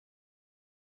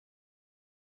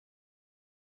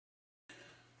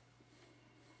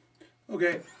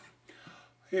Okay,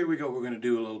 here we go. We're going to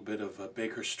do a little bit of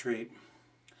Baker Street,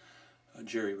 a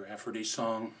Jerry Rafferty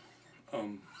song.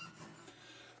 I'm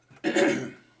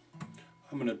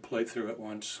going to play through it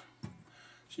once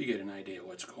so you get an idea of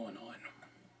what's going on.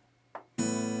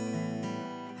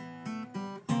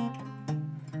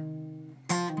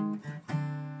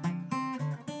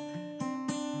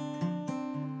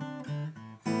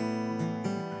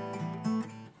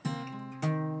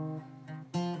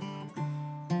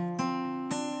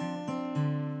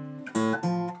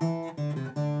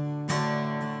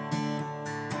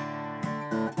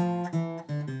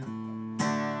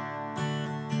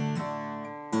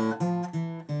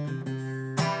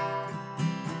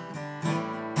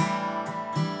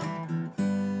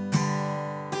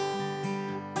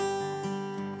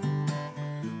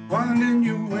 Winding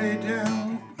your way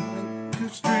down the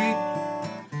street,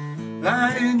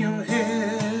 lying your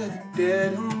head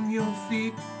dead on your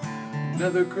feet.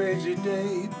 Another crazy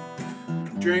day,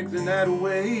 drink the night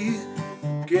away,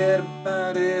 forget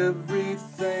about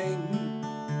everything.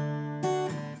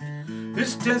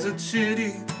 This desert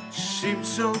city seems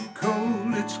so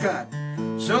cold, it's got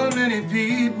so many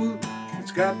people,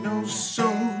 it's got no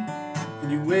soul.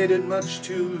 And you waited much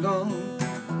too long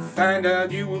to find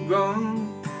out you were gone.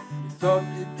 Thought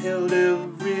it held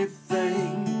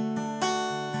everything.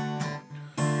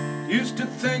 Used to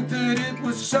think that it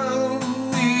was so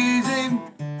easy.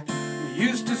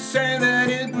 Used to say that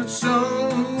it was so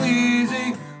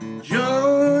easy.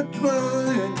 You're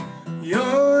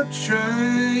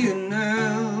trying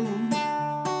now.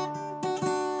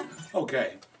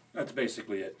 Okay, that's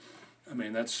basically it. I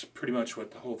mean, that's pretty much what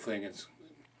the whole thing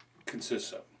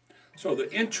consists of. So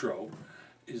the intro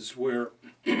is where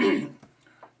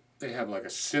they have like a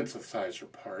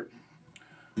synthesizer part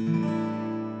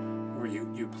where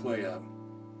you play a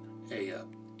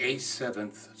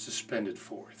A7th suspended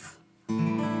fourth.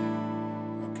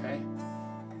 Okay?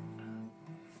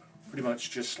 Pretty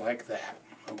much just like that.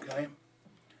 Okay?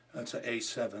 That's an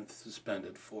A7th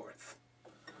suspended fourth.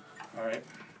 Alright?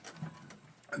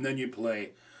 And then you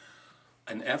play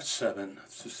an F7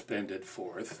 suspended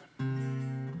fourth.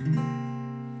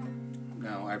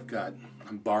 Now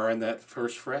I'm barring that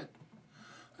first fret.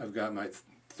 I've got my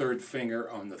third finger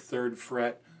on the 3rd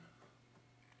fret,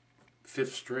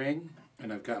 5th string,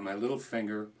 and I've got my little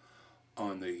finger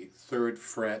on the 3rd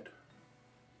fret,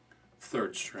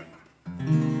 3rd string.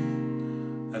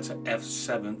 That's an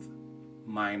F7th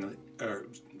minor,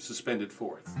 suspended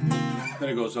fourth. Then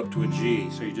it goes up to a G,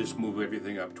 so you just move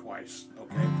everything up twice.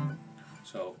 Okay?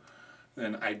 So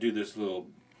then I do this little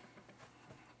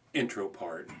intro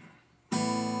part.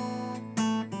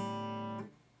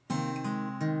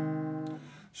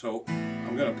 So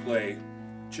I'm going to play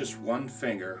just one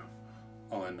finger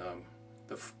on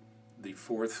the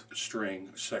 4th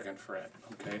string, 2nd fret.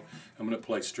 Okay, I'm going to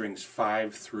play strings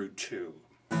 5 through 2.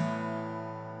 Then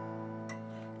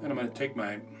I'm going to take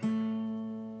my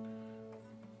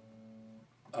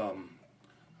I'm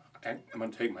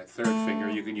going to take my 3rd finger.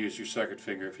 You can use your 2nd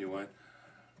finger if you want,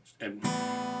 and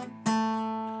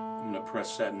I'm going to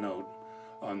press that note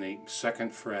on the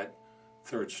 2nd fret,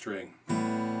 3rd string.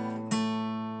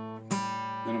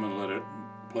 Then I'm going to let it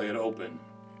play it open.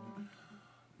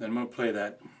 Then I'm going to play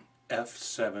that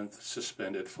F7th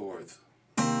suspended fourth.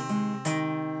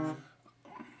 I'm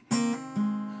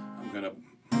going to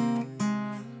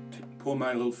pull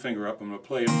my little finger up. I'm going to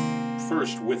play it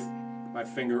first with my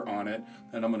finger on it.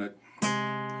 Then I'm going to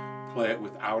play it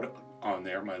without on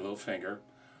there, my little finger.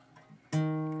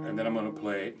 And then I'm going to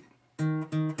play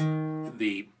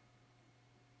the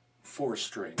 4th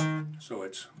string. So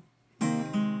it's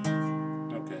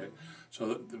okay.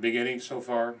 So the beginning so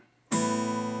far.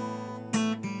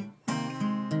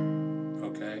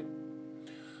 Okay.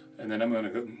 And then I'm going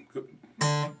to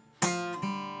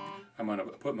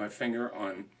put my finger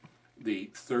on the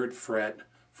 3rd fret,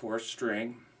 4th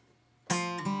string.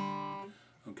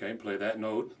 Okay, play that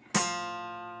note.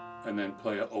 And then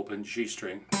play an open G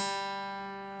string.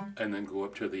 And then go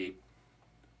up to the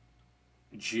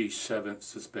G7th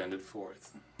suspended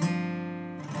fourth.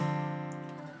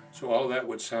 So all of that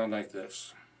would sound like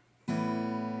this.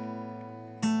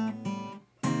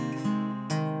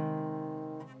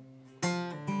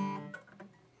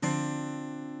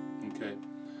 Okay.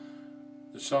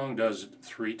 The song does it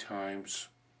 3 times.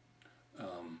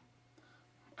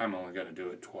 I'm only going to do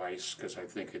it twice because I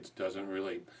think it doesn't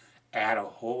really add a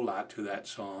whole lot to that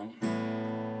song.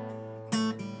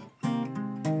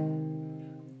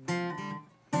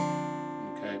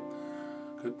 Okay.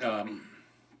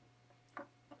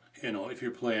 You know, if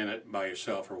you're playing it by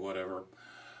yourself or whatever,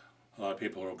 a lot of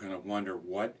people are going to wonder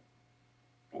what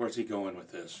where's he going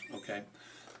with this, okay?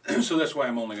 So that's why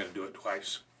I'm only going to do it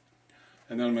twice.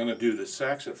 And then I'm going to do the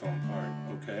saxophone part,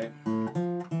 okay?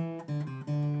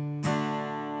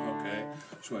 Okay,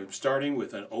 so I'm starting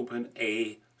with an open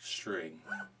A string,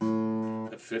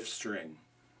 the 5th string.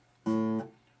 Then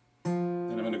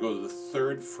I'm going to go to the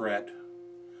 3rd fret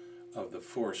of the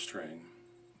 4th string.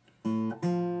 And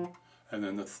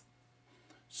then the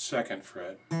 2nd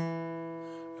fret,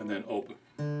 and then open.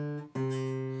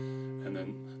 And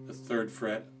then the 3rd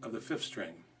fret of the 5th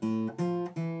string.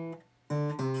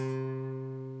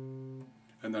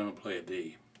 And then I'm going to play a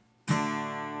D.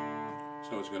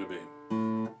 So it's going to be.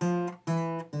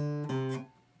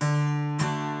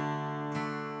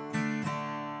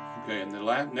 Okay, and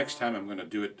the next time I'm going to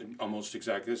do it almost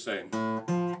exactly the same. But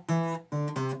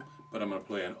I'm going to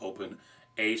play an open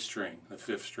A string, the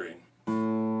 5th string.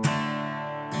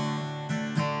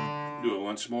 Do it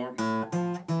once more.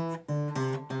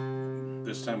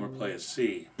 This time we'll play a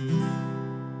C.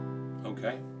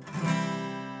 Okay?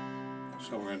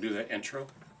 So we're going to do that intro.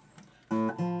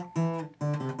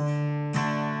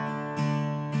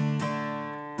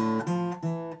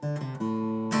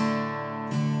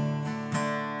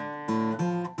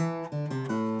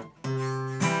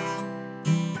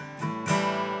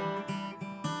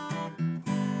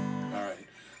 Alright,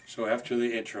 so after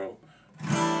the intro,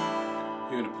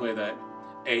 you're going to play that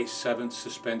A 7th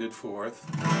suspended 4th.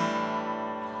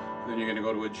 Then you're going to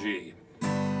go to a G.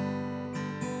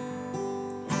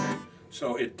 Okay,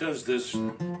 so it does this,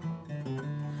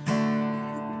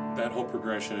 that whole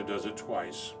progression, it does it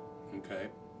twice. Okay.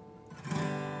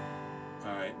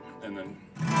 Alright, and then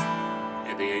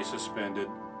the A suspended,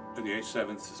 the A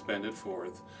 7th suspended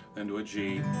 4th, then to a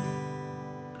G,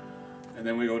 and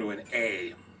then we go to an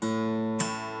A.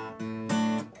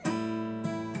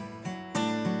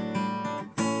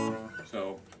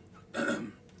 So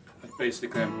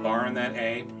basically I'm barring that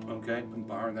A, okay? I'm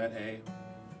barring that A.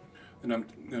 And I'm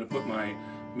going to put my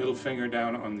middle finger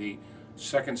down on the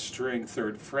 2nd string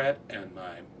 3rd fret and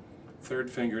my 3rd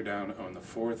finger down on the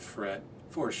 4th fret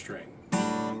 4th string.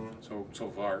 So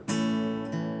far.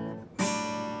 Then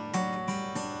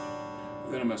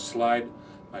I'm going to slide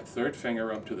my 3rd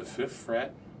finger up to the 5th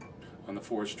fret on the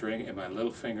 4th string, and my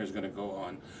little finger is going to go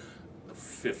on the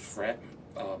 5th fret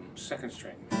 2nd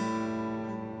string.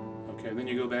 Okay, then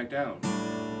you go back down.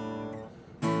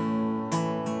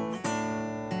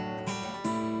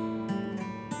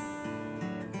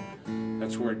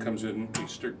 That's where it comes in.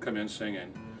 You come in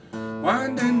singing.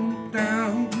 Winding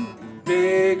down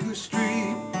Baker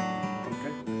Street.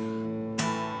 Okay.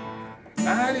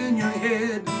 Light in your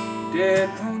head, dead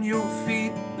on your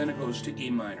feet. Then it goes to E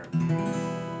minor.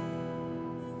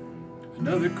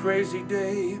 Another crazy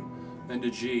day. Then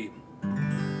to G.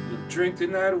 You'll drink the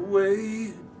night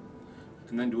away.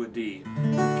 And then to a D.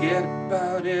 Forget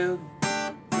about everything.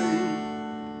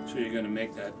 So you're going to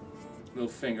make that little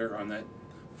finger on that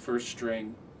 1st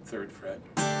string 3rd fret.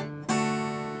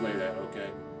 Play that, okay?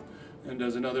 And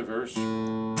does another verse. E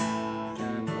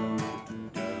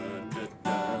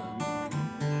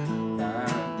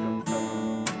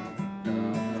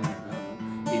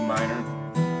minor.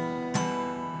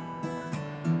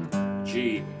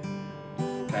 G.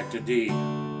 Back to D.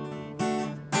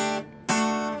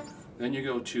 Then you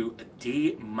go to a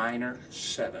D minor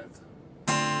 7th.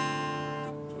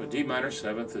 So a D minor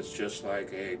 7th is just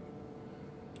like an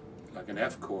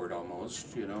F chord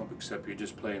almost, you know, except you're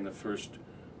just playing the first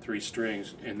 3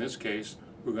 strings. In this case,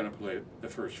 we're going to play the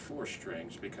first 4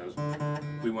 strings because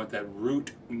we want that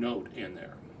root note in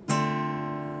there.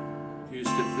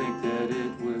 Used to think that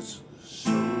it was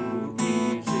so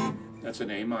easy. That's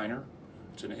an A minor.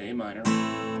 It's an A minor.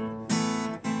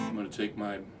 I'm going to take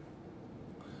my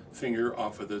finger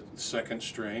off of the 2nd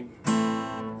string,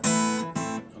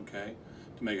 okay,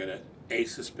 to make it an A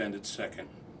suspended 2nd,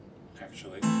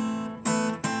 actually.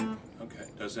 Okay,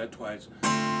 does that twice.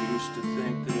 Used to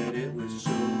think that it was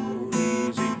so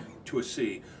easy. To a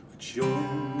C, but you're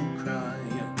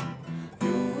crying,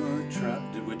 you're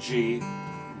trying. To a G,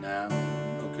 now,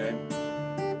 okay.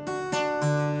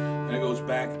 And it goes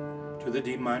back to the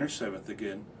D minor 7th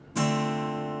again.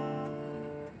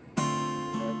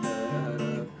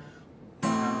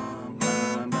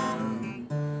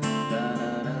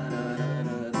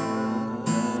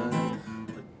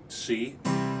 C,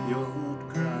 you're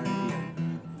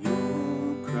crying,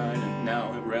 you're crying. And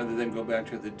now, rather than go back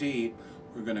to the D,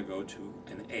 we're going to go to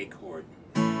an A chord.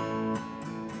 And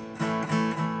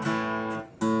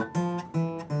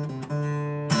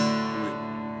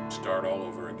we start all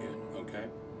over again, okay?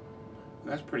 And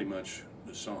that's pretty much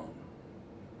the song.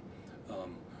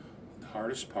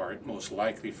 hardest part, most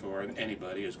likely for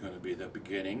anybody, is going to be the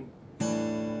beginning.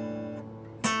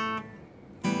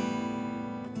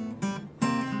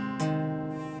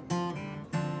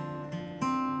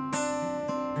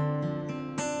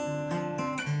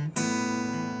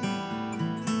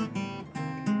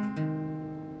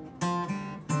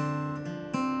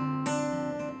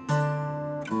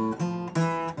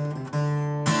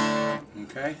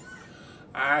 Okay?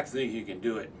 I think you can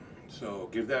do it. So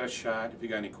give that a shot. If you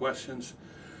got any questions,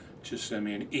 just send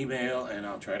me an email and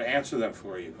I'll try to answer them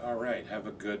for you. All right, have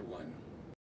a good one.